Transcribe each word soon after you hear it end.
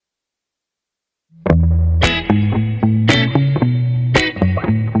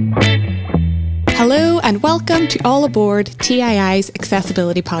and welcome to All Aboard TII's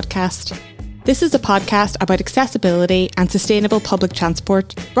Accessibility Podcast. This is a podcast about accessibility and sustainable public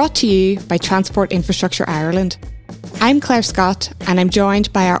transport, brought to you by Transport Infrastructure Ireland. I'm Claire Scott, and I'm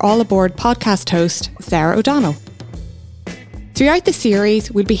joined by our All Aboard podcast host, Sarah O'Donnell. Throughout the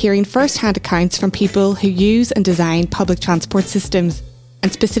series, we'll be hearing first-hand accounts from people who use and design public transport systems,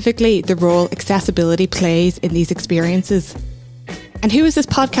 and specifically the role accessibility plays in these experiences. And who is this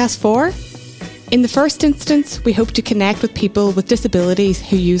podcast for? In the first instance, we hope to connect with people with disabilities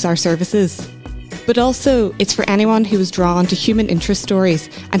who use our services. But also, it's for anyone who is drawn to human interest stories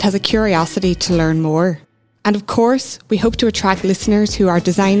and has a curiosity to learn more. And of course, we hope to attract listeners who are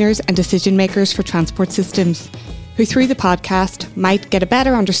designers and decision makers for transport systems, who through the podcast might get a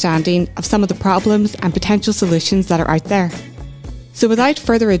better understanding of some of the problems and potential solutions that are out there. So without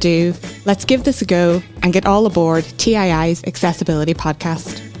further ado, let's give this a go and get all aboard TII's Accessibility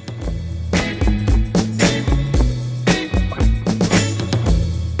Podcast.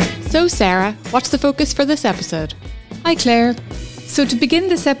 So Sarah, what's the focus for this episode? Hi Claire. So to begin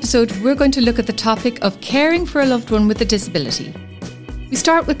this episode, we're going to look at the topic of caring for a loved one with a disability. We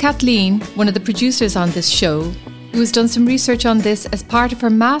start with Kathleen, one of the producers on this show, who has done some research on this as part of her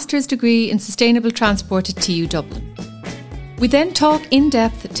master's degree in sustainable transport at TU Dublin. We then talk in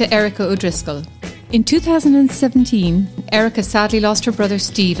depth to Erica O'Driscoll. In 2017, Erica sadly lost her brother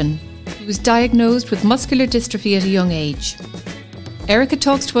Stephen, who was diagnosed with muscular dystrophy at a young age. Erica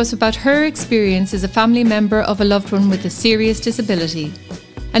talks to us about her experience as a family member of a loved one with a serious disability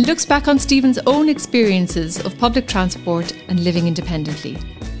and looks back on Stephen's own experiences of public transport and living independently.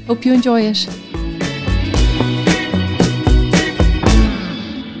 Hope you enjoy it.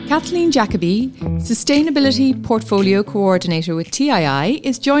 Kathleen Jacoby, Sustainability Portfolio Coordinator with TII,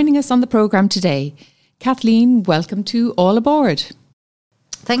 is joining us on the programme today. Kathleen, welcome to All Aboard.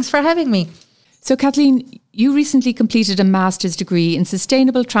 Thanks for having me. So Kathleen, you recently completed a master's degree in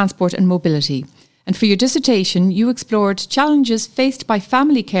sustainable transport and mobility. And for your dissertation, you explored challenges faced by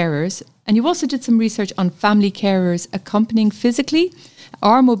family carers, and you also did some research on family carers accompanying physically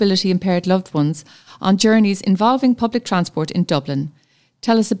or mobility impaired loved ones on journeys involving public transport in Dublin.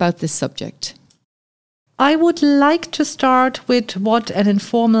 Tell us about this subject. I would like to start with what an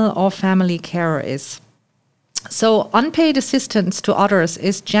informal or family carer is. So, unpaid assistance to others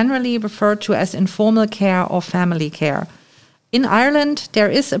is generally referred to as informal care or family care. In Ireland, there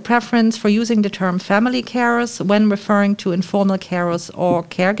is a preference for using the term family carers when referring to informal carers or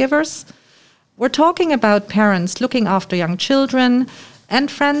caregivers. We're talking about parents looking after young children and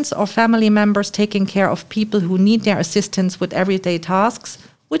friends or family members taking care of people who need their assistance with everyday tasks,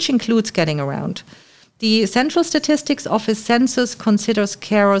 which includes getting around. The Central Statistics Office census considers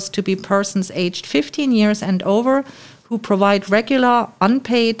carers to be persons aged 15 years and over who provide regular,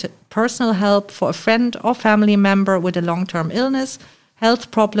 unpaid personal help for a friend or family member with a long-term illness, health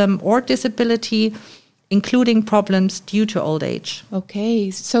problem or disability, including problems due to old age.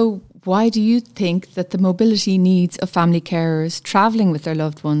 Okay, so why do you think that the mobility needs of family carers travelling with their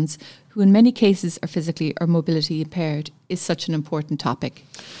loved ones, who in many cases are physically or mobility impaired, is such an important topic?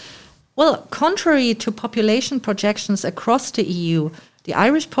 Well, contrary to population projections across the EU, the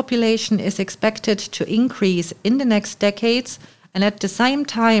Irish population is expected to increase in the next decades, and at the same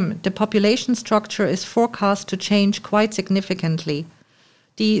time, the population structure is forecast to change quite significantly.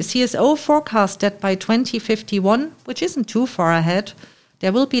 The CSO forecast that by 2051, which isn't too far ahead,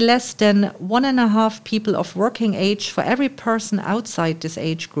 there will be less than 1.5 people of working age for every person outside this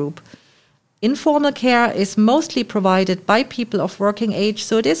age group. Informal care is mostly provided by people of working age,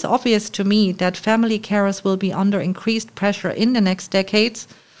 so it is obvious to me that family carers will be under increased pressure in the next decades.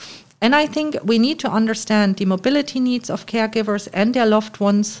 And I think we need to understand the mobility needs of caregivers and their loved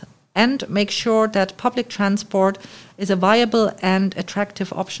ones and make sure that public transport is a viable and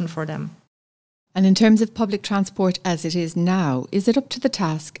attractive option for them. And in terms of public transport as it is now, is it up to the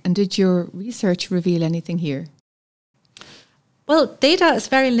task? And did your research reveal anything here? Well, data is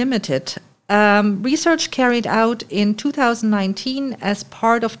very limited. Research carried out in 2019 as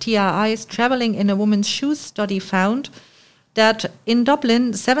part of TII's Travelling in a Woman's Shoes study found that in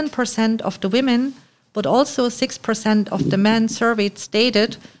Dublin, 7% of the women, but also 6% of the men surveyed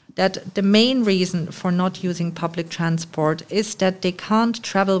stated that the main reason for not using public transport is that they can't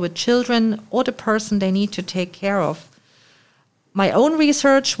travel with children or the person they need to take care of. My own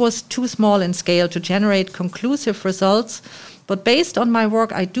research was too small in scale to generate conclusive results, but based on my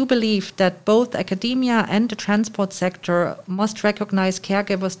work, I do believe that both academia and the transport sector must recognize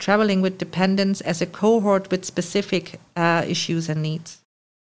caregivers traveling with dependents as a cohort with specific issues and needs.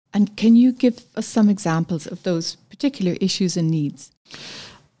 And can you give us some examples of those particular issues and needs?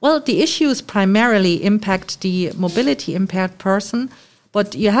 Well, the issues primarily impact the mobility impaired person,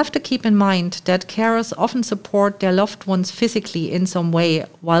 but you have to keep in mind that carers often support their loved ones physically in some way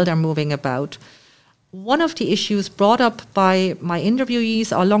while they're moving about. One of the issues brought up by my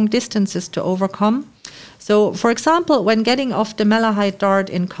interviewees are long distances to overcome. So, for example, when getting off the Malahide Dart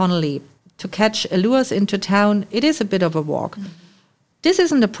in Connolly to catch a Luas into town, it is a bit of a walk. Mm-hmm. This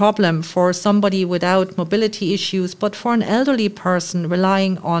isn't a problem for somebody without mobility issues, but for an elderly person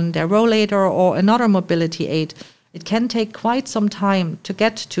relying on their rollator or another mobility aid, it can take quite some time to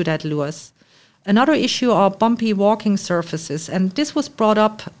get to that Luas. Another issue are bumpy walking surfaces, and this was brought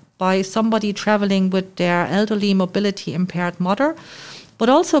up by somebody traveling with their elderly mobility impaired mother, but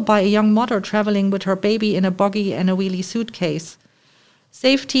also by a young mother traveling with her baby in a buggy and a wheelie suitcase.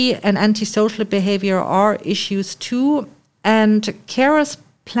 Safety and antisocial behavior are issues too, and carers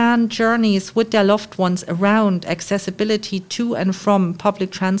plan journeys with their loved ones around accessibility to and from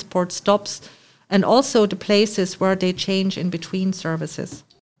public transport stops and also the places where they change in between services.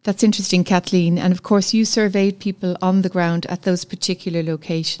 That's interesting, Kathleen. And of course, you surveyed people on the ground at those particular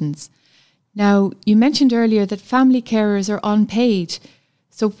locations. Now, you mentioned earlier that family carers are unpaid.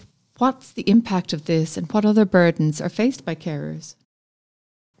 So what's the impact of this and what other burdens are faced by carers?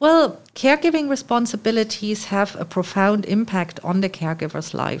 Well, caregiving responsibilities have a profound impact on the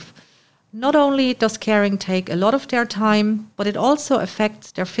caregiver's life. Not only does caring take a lot of their time, but it also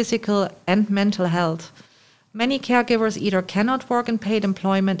affects their physical and mental health. Many caregivers either cannot work in paid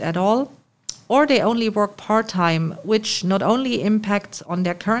employment at all, or they only work part-time, which not only impacts on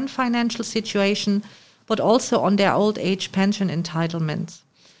their current financial situation, but also on their old age pension entitlements.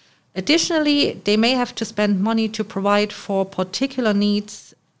 Additionally, they may have to spend money to provide for particular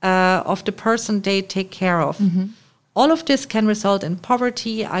needs of the person they take care of. Mm-hmm. All of this can result in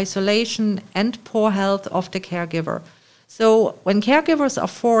poverty, isolation, and poor health of the caregiver. So when caregivers are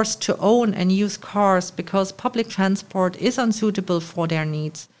forced to own and use cars because public transport is unsuitable for their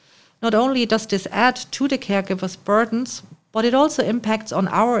needs, not only does this add to the caregiver's burdens, but it also impacts on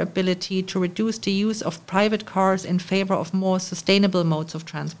our ability to reduce the use of private cars in favor of more sustainable modes of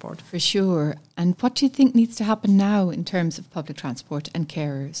transport. For sure. And what do you think needs to happen now in terms of public transport and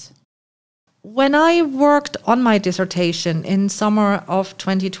carers? When I worked on my dissertation in summer of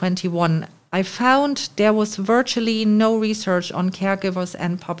 2021, I found there was virtually no research on caregivers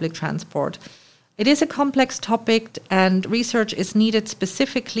and public transport. It is a complex topic and research is needed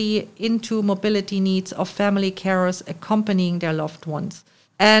specifically into mobility needs of family carers accompanying their loved ones.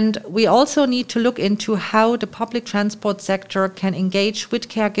 And we also need to look into how the public transport sector can engage with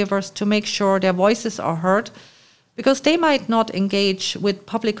caregivers to make sure their voices are heard, because they might not engage with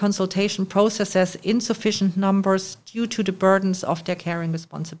public consultation processes in sufficient numbers due to the burdens of their caring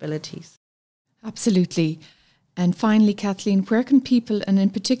responsibilities. Absolutely. And finally, Kathleen, where can people, and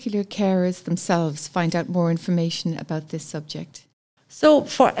in particular carers themselves, find out more information about this subject? So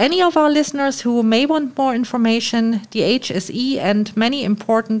for any of our listeners who may want more information, the HSE and many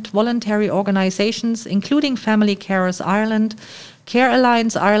important voluntary organisations, including Family Carers Ireland, Care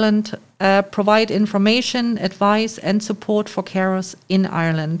Alliance Ireland, provide information, advice and support for carers in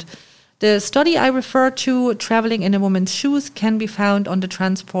Ireland. The study I referred to, Travelling in a Woman's Shoes, can be found on the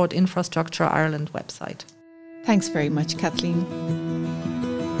Transport Infrastructure Ireland website. Thanks very much, Kathleen.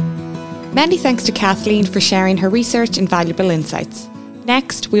 Many thanks to Kathleen for sharing her research and valuable insights.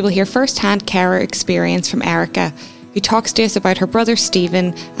 Next, we will hear first-hand carer experience from Erica, who talks to us about her brother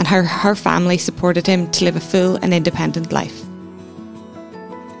Stephen and how her family supported him to live a full and independent life.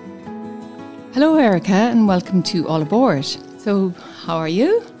 Hello, Erica, and welcome to All Aboard. So, how are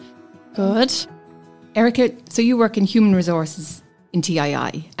you? Good. Erica, so you work in human resources in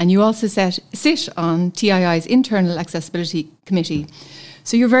TII, and you also sit on TII's Internal Accessibility Committee.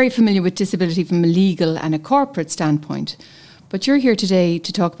 So you're very familiar with disability from a legal and a corporate standpoint. But you're here today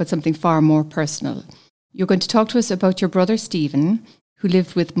to talk about something far more personal. You're going to talk to us about your brother Stephen, who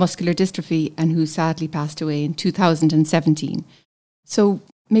lived with muscular dystrophy and who sadly passed away in 2017. So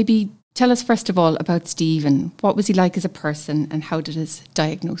maybe tell us first of all about Stephen. What was he like as a person and how did his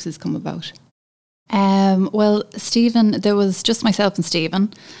diagnosis come about? Well, Stephen, there was just myself and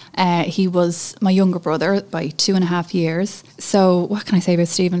Stephen. He was my younger brother by 2.5 years. So what can I say about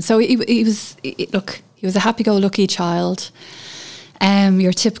Stephen? So he was a happy-go-lucky child.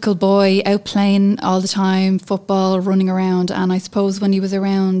 Your typical boy, out playing all the time, football, running around. And I suppose when he was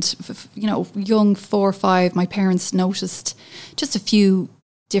around, young 4 or 5, my parents noticed just a few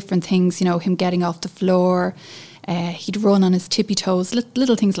different things, him getting off the floor. He'd run on his tippy toes,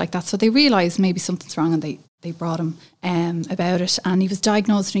 little things like that. So they realised maybe something's wrong and they brought him about it. And he was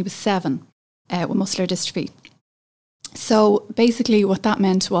diagnosed when he was 7 with muscular dystrophy. So basically what that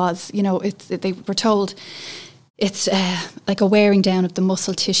meant was, they were told it's like a wearing down of the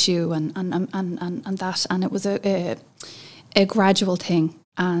muscle tissue and that, and it was a gradual thing,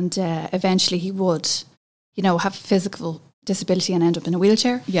 and eventually he would, have physical disability and end up in a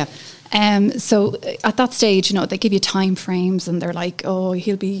wheelchair. Yeah. So at that stage, they give you time frames, and they're like, oh,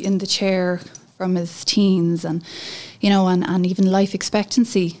 he'll be in the chair from his teens, and and even life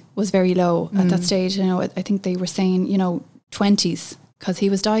expectancy was very low at that stage. I think they were saying 20s, because he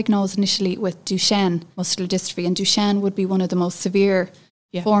was diagnosed initially with Duchenne muscular dystrophy, and Duchenne would be one of the most severe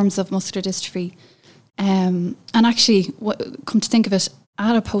forms of muscular dystrophy. And actually, come to think of it,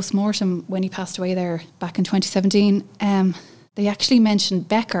 at a post-mortem when he passed away there back in 2017, they actually mentioned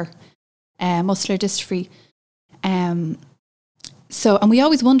Becker muscular dystrophy. And we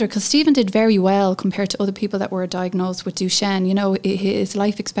always wonder, because Stephen did very well compared to other people that were diagnosed with Duchenne, his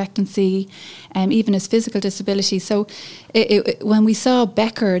life expectancy, even his physical disability. So when we saw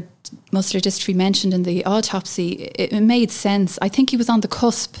Becker muscular dystrophy mentioned in the autopsy, it made sense. I think he was on the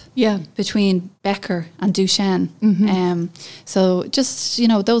cusp between Becker and Duchenne. Mm-hmm. So just,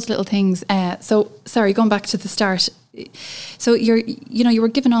 those little things. So, sorry, going back to the start. So you were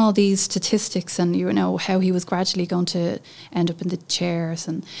given all these statistics, and how he was gradually going to end up in the chairs,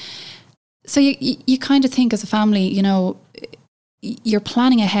 and so you kind of think as a family, you're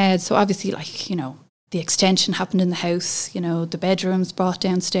planning ahead. So obviously, the extension happened in the house, the bedrooms brought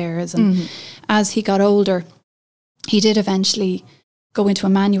downstairs, and as he got older, he did eventually go into a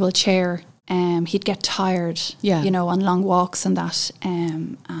manual chair. He'd get tired, on long walks and that,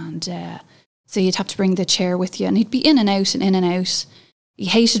 so you'd have to bring the chair with you, and he'd be in and out and in and out. He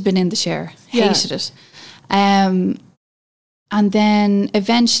hated being in the chair, hated it. And then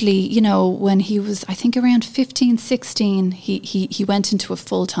eventually, when he was, I think around 15, 16, he went into a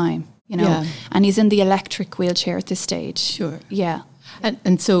full time, and he's in the electric wheelchair at this stage. Sure. Yeah.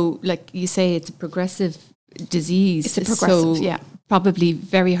 And so, like you say, it's a progressive disease. It's a progressive, probably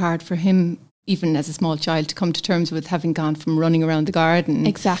very hard for him, even as a small child, to come to terms with having gone from running around the garden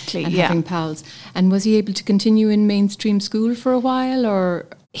exactly and having pals. And was he able to continue in mainstream school for a while, or?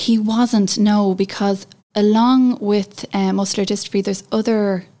 He wasn't, no, because along with muscular dystrophy, there's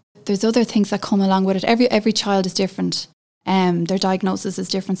other things that come along with it. Every child is different. Their diagnosis is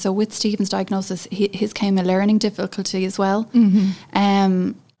different. So with Stephen's diagnosis, his came a learning difficulty as well.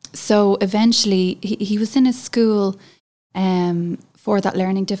 Mm-hmm. So eventually he was in his school for that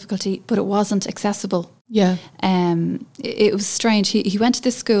learning difficulty, but it wasn't accessible. Yeah. It was strange. He went to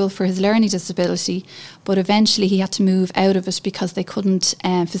this school for his learning disability, but eventually he had to move out of it because they couldn't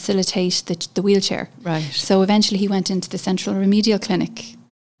facilitate the wheelchair. Right. So eventually he went into the Central Remedial Clinic,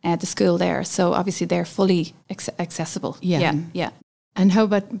 the school there. So obviously they're fully accessible. Yeah. And how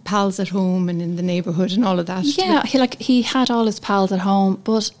about pals at home and in the neighbourhood and all of that? Yeah, he had all his pals at home,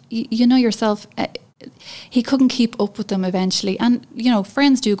 but you know yourself, he couldn't keep up with them eventually. And,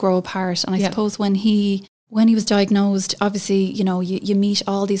 friends do grow apart. And I suppose when he was diagnosed, obviously, you meet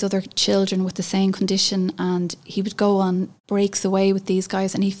all these other children with the same condition, and he would go on breaks away with these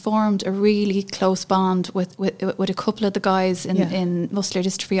guys, and he formed a really close bond with a couple of the guys in Muscular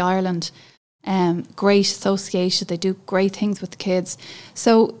Dystrophy Ireland. Great association. They do great things with the kids.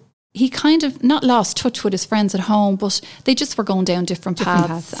 So he kind of not lost touch with his friends at home, but they just were going down different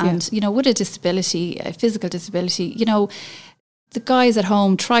paths. And, with a disability, a physical disability, the guys at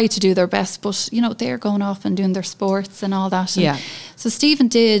home try to do their best, but, they're going off and doing their sports and all that. And so Stephen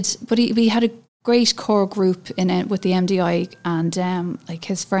did, but we had a great core group in it with the MDI, and like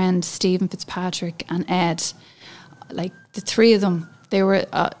his friend Stephen Fitzpatrick and Ed, like the three of them, they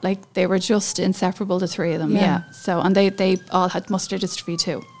were just inseparable, the three of them. Yeah. So, and they all had muscular dystrophy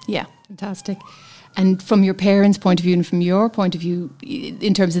too. Yeah. Fantastic. And from your parents' point of view and from your point of view,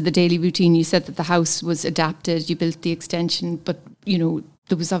 in terms of the daily routine, you said that the house was adapted, you built the extension, but,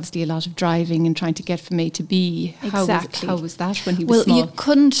 there was obviously a lot of driving and trying to get from A to B. Exactly. How was that when he was small? Well, you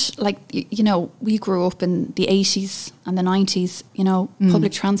couldn't, we grew up in the 80s and the 90s,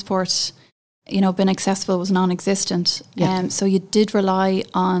 public transport, being accessible was non-existent. Yeah. So you did rely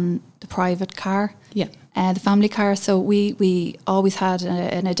on the private car, the family car. So we always had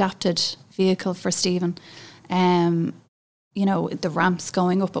an adapted vehicle for Stephen. The ramps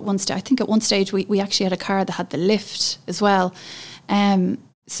going up at one stage. I think at one stage we actually had a car that had the lift as well.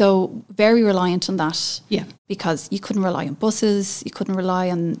 So very reliant on that. Yeah. Because you couldn't rely on buses, you couldn't rely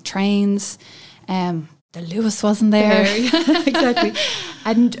on trains. The Lewis wasn't there. Exactly.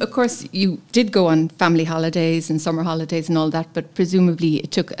 And of course you did go on family holidays and summer holidays and all that, but presumably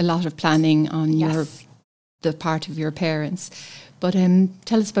it took a lot of planning on the part of your parents. But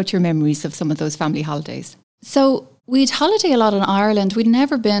tell us about your memories of some of those family holidays. So We'd holiday a lot in Ireland. We'd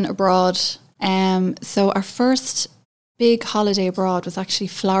never been abroad. So our first big holiday abroad was actually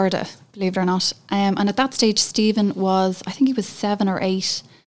Florida, believe it or not. And at that stage, Stephen was, I think he was 7 or 8.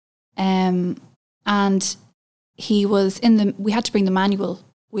 And he was we had to bring the manual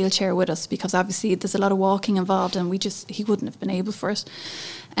wheelchair with us because obviously there's a lot of walking involved and he wouldn't have been able for it.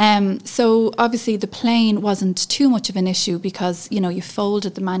 So obviously the plane wasn't too much of an issue because, you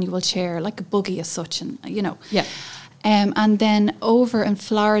folded the manual chair like a buggy as such and, Yeah. And then over in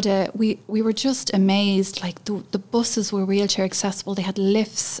Florida, we were just amazed. Like the buses were wheelchair accessible. They had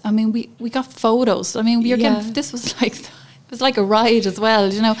lifts. I mean, we got photos. I mean, we were getting, this was like... It was like a ride as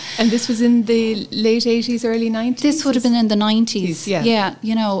well, And this was in the late 80s, early 90s? This would have been in the 90s. Yeah.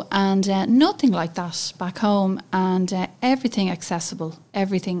 And nothing like that back home. And everything accessible,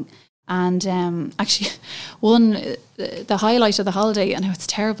 everything. And actually, the highlight of the holiday, and it's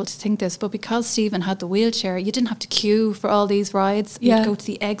terrible to think this, but because Stephen had the wheelchair, you didn't have to queue for all these rides. You'd go to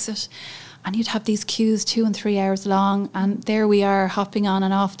the exit and you'd have these queues 2 and 3 hours long. And there we are hopping on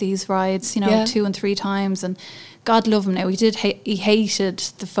and off these rides, 2 and 3 times. And God love him now. He hated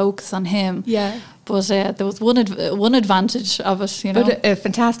the focus on him. Yeah. But there was one advantage of it, But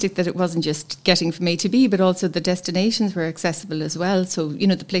fantastic that it wasn't just getting from A to B, but also the destinations were accessible as well. So,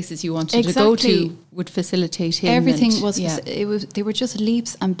 the places you wanted to go to would facilitate him. Everything they were just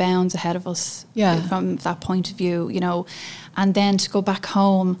leaps and bounds ahead of us from that point of view, And then to go back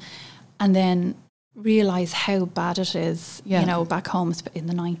home and then realise how bad it is, back home in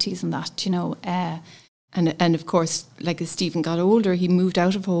the 90s and that, And of course, like as Stephen got older, he moved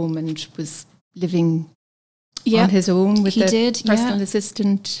out of home and was living on his own with personal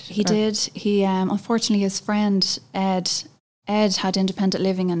assistant. He did. He unfortunately, his friend Ed had independent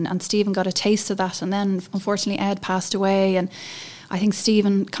living, and Stephen got a taste of that. And then unfortunately, Ed passed away, and I think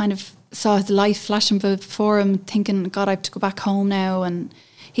Stephen kind of saw his life flashing before him, thinking, "God, I have to go back home now." And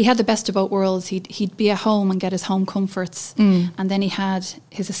he had the best of both worlds. He'd be at home and get his home comforts. And then he had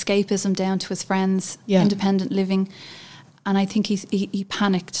his escapism down to his friends, independent living. And I think he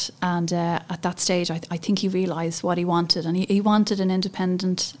panicked. And at that stage, I think he realised what he wanted. And he wanted an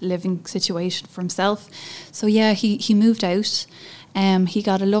independent living situation for himself. So he moved out. He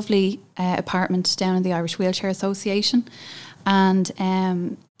got a lovely apartment down in the Irish Wheelchair Association.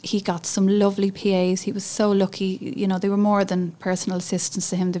 And he got some lovely PAs. He was so lucky. They were more than personal assistants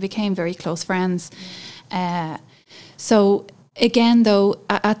to him. They became very close friends. So again, though,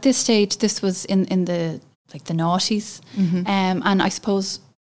 at this stage, this was in the the noughties. And I suppose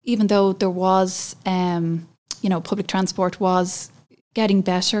even though there was, public transport was getting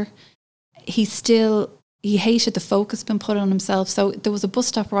better, he hated the focus being put on himself. So there was a bus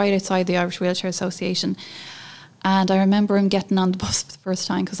stop right outside the Irish Wheelchair Association. And I remember him getting on the bus for the first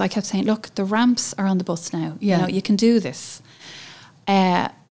time because I kept saying, look, the ramps are on the bus now. You can do this.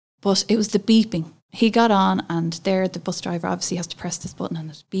 But it was the beeping. He got on and there the bus driver obviously has to press this button and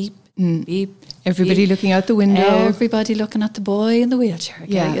it's beep, beep. Everybody beep. Looking out the window. Everybody looking at the boy in the wheelchair.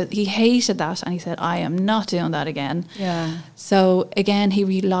 Yeah. He hated that and he said, I am not doing that again. Yeah. So again, he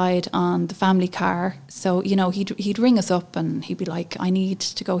relied on the family car. So, he'd ring us up and he'd be like, I need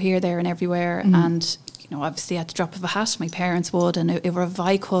to go here, there and everywhere. And obviously at the drop of a hat, my parents would, and if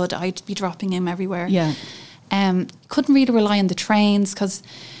I could, I'd be dropping him everywhere. Yeah. Couldn't really rely on the trains because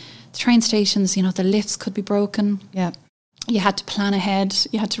the train stations, the lifts could be broken. Yeah. You had to plan ahead.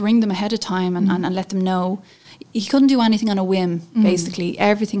 You had to ring them ahead of time and let them know. He couldn't do anything on a whim, basically.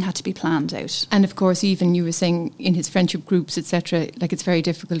 Everything had to be planned out. And of course, even you were saying in his friendship groups, etc., it's very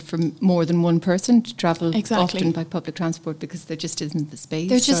difficult for more than one person to travel often by public transport because there just isn't the space.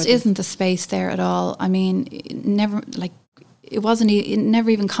 There just isn't the space there at all. I mean, it never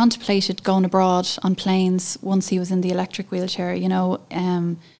even contemplated going abroad on planes once he was in the electric wheelchair, You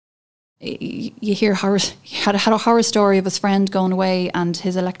had a horror story of his friend going away and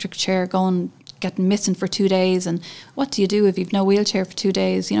his electric chair getting missing for 2 days. And what do you do if you've no wheelchair for 2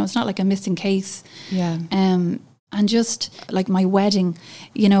 days? It's not like a missing case. Yeah. And just like my wedding,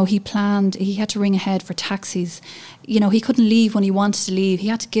 he had to ring ahead for taxis. He couldn't leave when he wanted to leave. He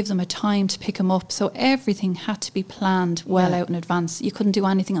had to give them a time to pick him up. So everything had to be planned well out in advance. You couldn't do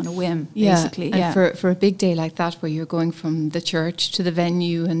anything on a whim, basically. And for a big day like that where you're going from the church to the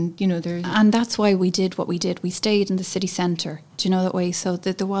venue and, there's... And that's why we did what we did. We stayed in the city centre Do you know that way? So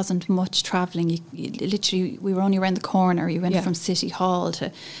that there wasn't much travelling. Literally, we were only around the corner. You went from City Hall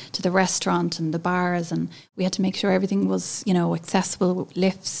to the restaurant and the bars, and we had to make sure everything was, accessible with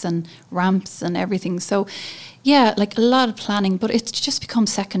lifts and ramps and everything. So, yeah, like a lot of planning, but it's just become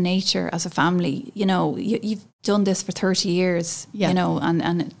second nature as a family. You've done this for 30 years,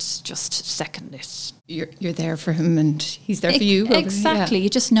 and it's just second. You're there for him and he's there for you. Exactly. You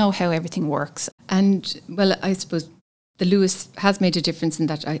just know how everything works. And, well, I suppose the Lewis has made a difference in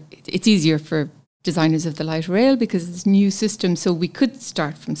that it's easier for designers of the light rail because it's a new system. So we could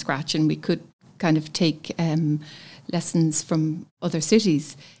start from scratch and we could kind of take lessons from other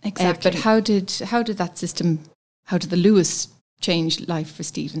cities. Exactly. But how did the Lewis change life for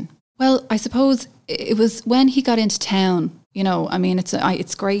Stephen? Well, I suppose it was when he got into town.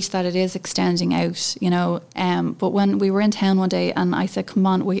 It's great that it is extending out, but when we were in town one day and I said, come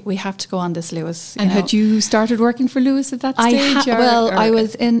on, we have to go on this, Lewis. And had you started working for Lewis at that stage?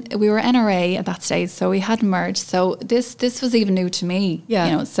 We were NRA at that stage, so we hadn't merged. So this was even new to me,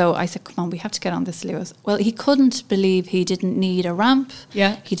 so I said, come on, we have to get on this, Lewis. Well, he couldn't believe he didn't need a ramp.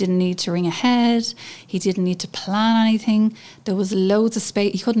 Yeah. He didn't need to ring ahead. He didn't need to plan anything. There was loads of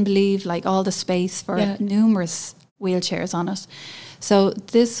space. He couldn't believe all the space for numerous wheelchairs on it. So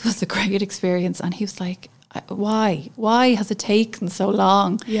this was a great experience, and he was like, why has it taken so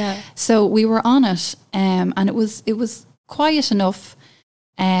long? So we were on it, and it was quiet enough,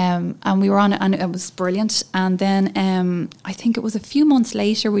 and we were on it and it was brilliant. And then I think it was a few months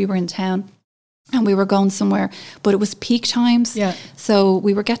later we were in town and we were going somewhere, but it was peak times, so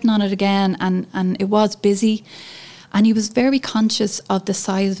we were getting on it again, and it was busy. And he was very conscious of the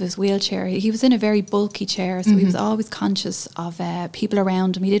size of his wheelchair. He was in a very bulky chair, so he was always conscious of people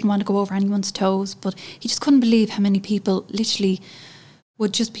around him. He didn't want to go over anyone's toes, but he just couldn't believe how many people literally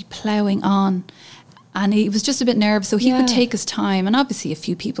would just be ploughing on. And he was just a bit nervous, so he would take his time. And obviously a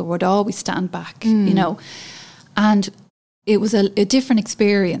few people would always stand back, And it was a different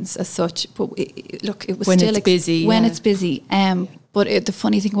experience as such. But it was when still it's busy. When it's busy. But the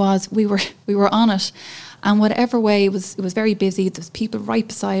funny thing was we were on it. And whatever way, it was very busy. There was people right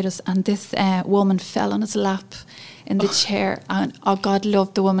beside us, and this woman fell on his lap in the chair. And God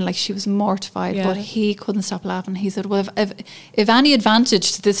loved the woman, she was mortified, but he couldn't stop laughing. He said, "Well, if any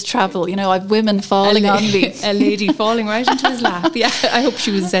advantage to this travel, I've women falling on me, a lady falling right into his lap." Yeah, I hope she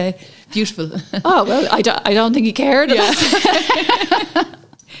was beautiful. Oh well, I don't think he cared.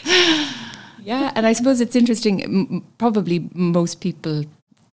 Yeah, and I suppose it's interesting. Probably most people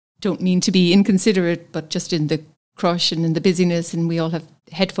don't mean to be inconsiderate, but just in the crush and in the busyness, and we all have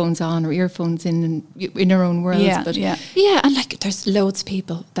headphones on or earphones in our own worlds. And there's loads of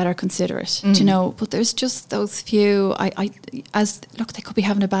people that are considerate, but there's just those few. They could be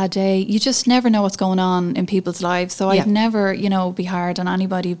having a bad day. You just never know what's going on in people's lives. So I'd never, be hard on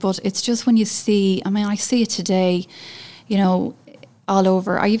anybody. But it's just when you see. I see it today, all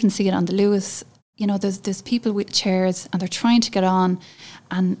over. I even see it on the Lewis. There's people with chairs and they're trying to get on,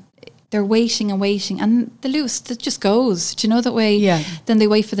 and they're waiting, and the Lewis that just goes. Do you know that way? Yeah. Then they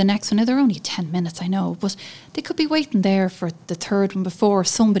wait for the next one. Now they're only 10 minutes, I know, but they could be waiting there for the third one before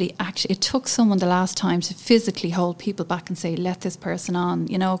somebody actually. It took someone the last time to physically hold people back and say, "Let this person on,"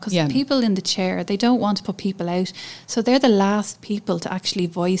 because people in the chair, they don't want to put people out, so they're the last people to actually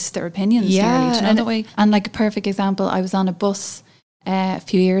voice their opinions. Yeah, do you know that way? And a perfect example, I was on a bus a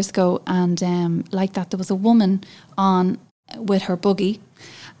few years ago, and there was a woman on with her buggy.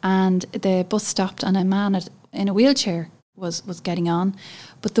 And the bus stopped, and a man in a wheelchair was getting on.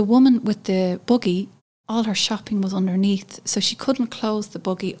 But the woman with the buggy, all her shopping was underneath, so she couldn't close the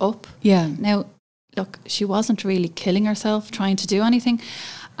buggy up. Yeah. Now, look, she wasn't really killing herself trying to do anything.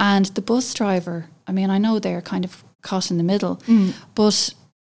 And the bus driver, I know they're kind of caught in the middle, but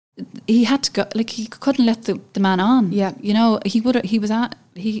he had to go. He couldn't let the man on. Yeah.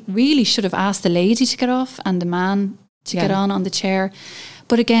 He really should have asked the lady to get off and the man to get on the chair.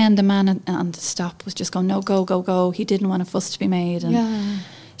 But again, the man on the stop was just going, "No, go, go, go." He didn't want a fuss to be made. And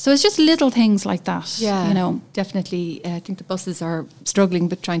so it's just little things like that. Yeah, definitely. I think the buses are struggling,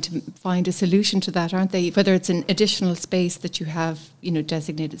 but trying to find a solution to that, aren't they? Whether it's an additional space that you have,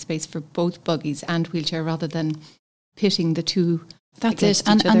 designated space for both buggies and wheelchair, rather than pitting the two. That's it.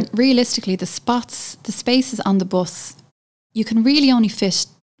 And realistically, the spaces on the bus, you can really only fit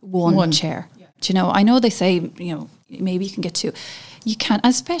one chair. Yeah. I know they say, maybe you can get two. You can't,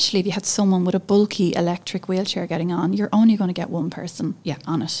 especially if you had someone with a bulky electric wheelchair getting on, you're only going to get one person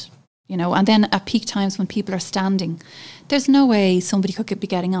on it. And then at peak times when people are standing, there's no way somebody could be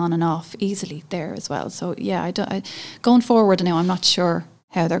getting on and off easily there as well. So going forward now, I'm not sure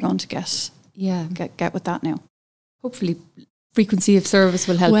how they're going to get with that now. Hopefully frequency of service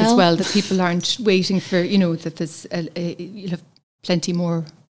will help as well, that people aren't waiting for, that there's you'll have plenty more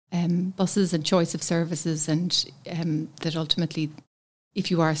buses and choice of services, and that ultimately, if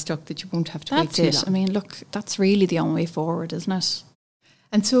you are stuck, that you won't have to wait too long. I mean, look, that's really the only way forward, isn't it?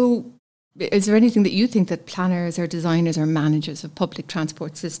 And so, is there anything that you think that planners or designers or managers of public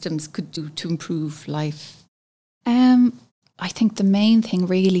transport systems could do to improve life? I think the main thing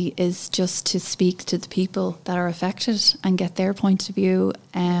really is just to speak to the people that are affected and get their point of view.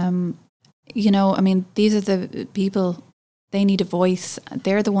 These are the people, they need a voice.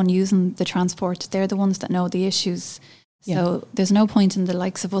 They're the one using the transport. They're the ones that know the issues. Yeah. So there's no point in the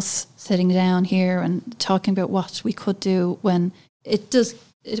likes of us sitting down here and talking about what we could do when it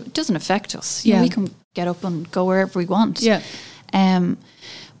doesn't affect us. We can get up and go wherever we want. Yeah.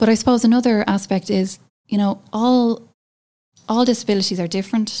 But I suppose another aspect is, all disabilities are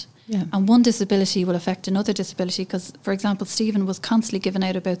different, and one disability will affect another disability. Because, for example, Stephen was constantly giving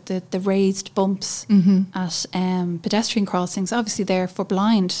out about the raised bumps at pedestrian crossings. Obviously, they're for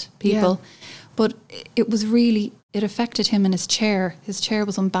blind people, but it affected him in his chair. His chair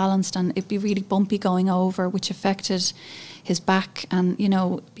was unbalanced, and it'd be really bumpy going over, which affected his back. And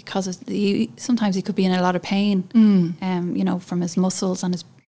because of sometimes he could be in a lot of pain, from his muscles and his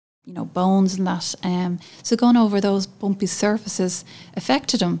bones and that. So going over those bumpy surfaces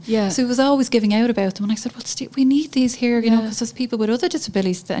affected him. Yeah. So he was always giving out about them. And I said, well, Steve, we need these here, because there's people with other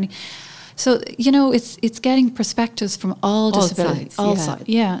disabilities. So, it's getting perspectives from all disabilities. All sides.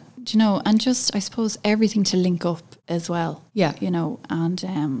 Yeah. And just, I suppose, everything to link up as well. Yeah.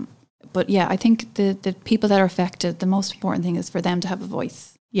 And, but yeah, I think the people that are affected, the most important thing is for them to have a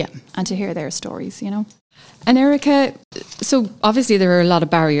voice. Yeah. And to hear their stories, And Erica, so obviously there are a lot of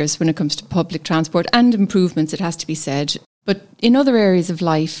barriers when it comes to public transport and improvements, it has to be said. But in other areas of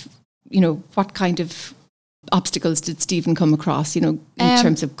life, what kind of obstacles did Stephen come across, in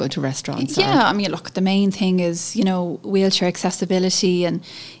terms of going to restaurants? Yeah, look, the main thing is, wheelchair accessibility. And,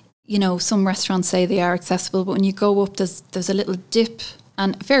 some restaurants say they are accessible, but when you go up, there's a little dip.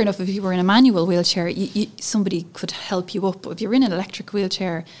 And fair enough, if you were in a manual wheelchair, somebody could help you up. If you're in an electric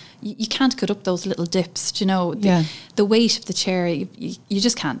wheelchair, you can't get up those little dips, the weight of the chair, you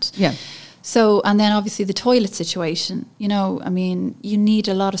just can't. Yeah. So, and then obviously the toilet situation, you need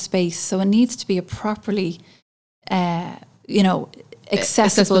a lot of space. So it needs to be a properly, accessible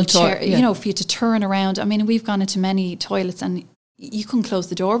chair, for you to turn around. We've gone into many toilets and you couldn't close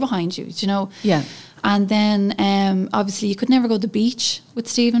the door behind you, Yeah. And then obviously you could never go to the beach with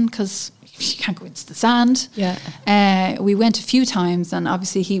Stephen because you can't go into the sand. Yeah. We went a few times and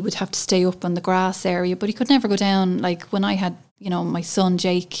obviously he would have to stay up on the grass area, but he could never go down. Like when I had, my son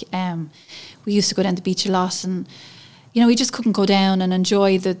Jake, we used to go down the beach a lot and, he just couldn't go down and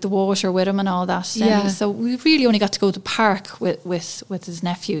enjoy the water with him and all that. Yeah. So we really only got to go to the park with his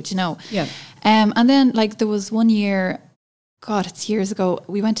nephew, Yeah. And then there was one year, God, it's years ago,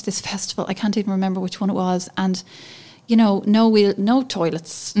 we went to this festival. I can't even remember which one it was. And, no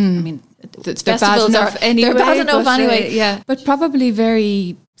toilets. They're bad enough anyway. They're bad enough anyway. Yeah. But probably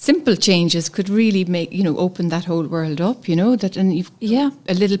very simple changes could really make, open that whole world up, that, and you've a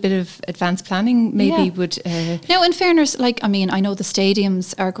little bit of advanced planning maybe would. Now, in fairness, I know the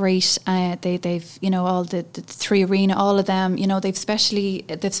stadiums are great. They've, all the 3 Arena, all of them, they've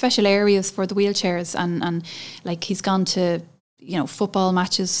special areas for the wheelchairs and he's gone to, football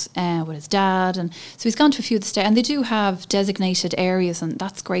matches with his dad, and so he's gone to a few of the and they do have designated areas, and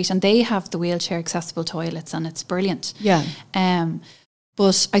that's great, and they have the wheelchair accessible toilets, and it's brilliant. Yeah.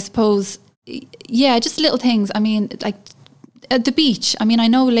 But I suppose, just little things. At the beach. I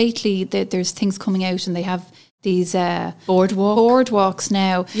know lately that there's things coming out, and they have these boardwalks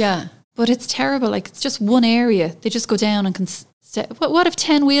now. Yeah. But it's terrible. It's just one area. They just go down and can. What if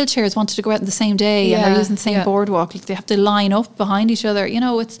 10 wheelchairs wanted to go out on the same day and they're using the same boardwalk? They have to line up behind each other.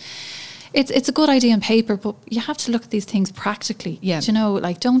 It's a good idea on paper, but you have to look at these things practically. Yeah.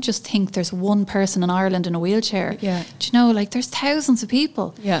 Don't just think there's one person in Ireland in a wheelchair. Yeah. There's thousands of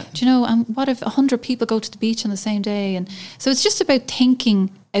people. Yeah. And what if 100 people go to the beach on the same day? And so it's just about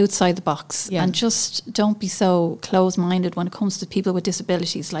thinking outside the box and just don't be so close-minded when it comes to people with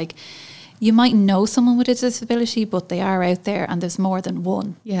disabilities. You might know someone with a disability, but they are out there and there's more than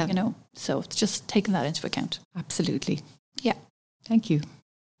one. Yeah. So it's just taking that into account. Absolutely. Yeah. Thank you.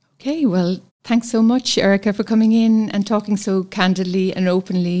 Okay, well, thanks so much, Erica, for coming in and talking so candidly and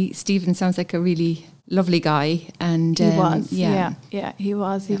openly. Stephen sounds like a really lovely guy. And he was. Yeah, he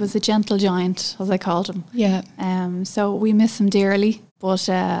was. He was a gentle giant, as I called him. Yeah. So we miss him dearly. But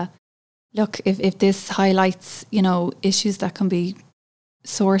look, if this highlights, issues that can be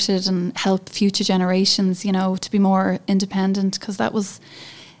sorted and help future generations, you know, to be more independent, because that was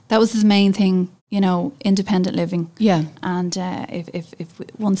his main thing, you know, independent living. Yeah. And if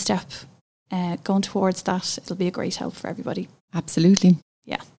one step going towards that, it'll be a great help for everybody. Absolutely.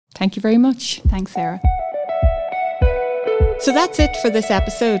 Yeah. Thank you very much. Thanks, Sarah. So that's it for this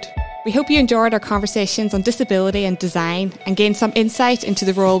episode. We hope you enjoyed our conversations on disability and design and gained some insight into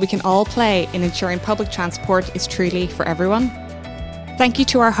the role we can all play in ensuring public transport is truly for everyone. Thank you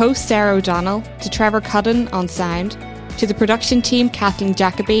to our host Sarah O'Donnell, to Trevor Cudden on sound, to the production team Kathleen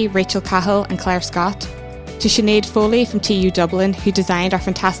Jacoby, Rachel Cahill and Claire Scott, to Sinead Foley from TU Dublin who designed our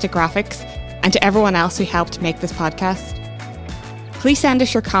fantastic graphics, and to everyone else who helped make this podcast. Please send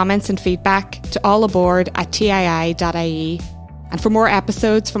us your comments and feedback to allaboard@tii.ie. And for more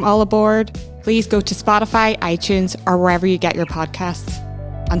episodes from All Aboard, please go to Spotify, iTunes or wherever you get your podcasts.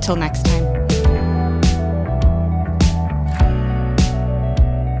 Until next time.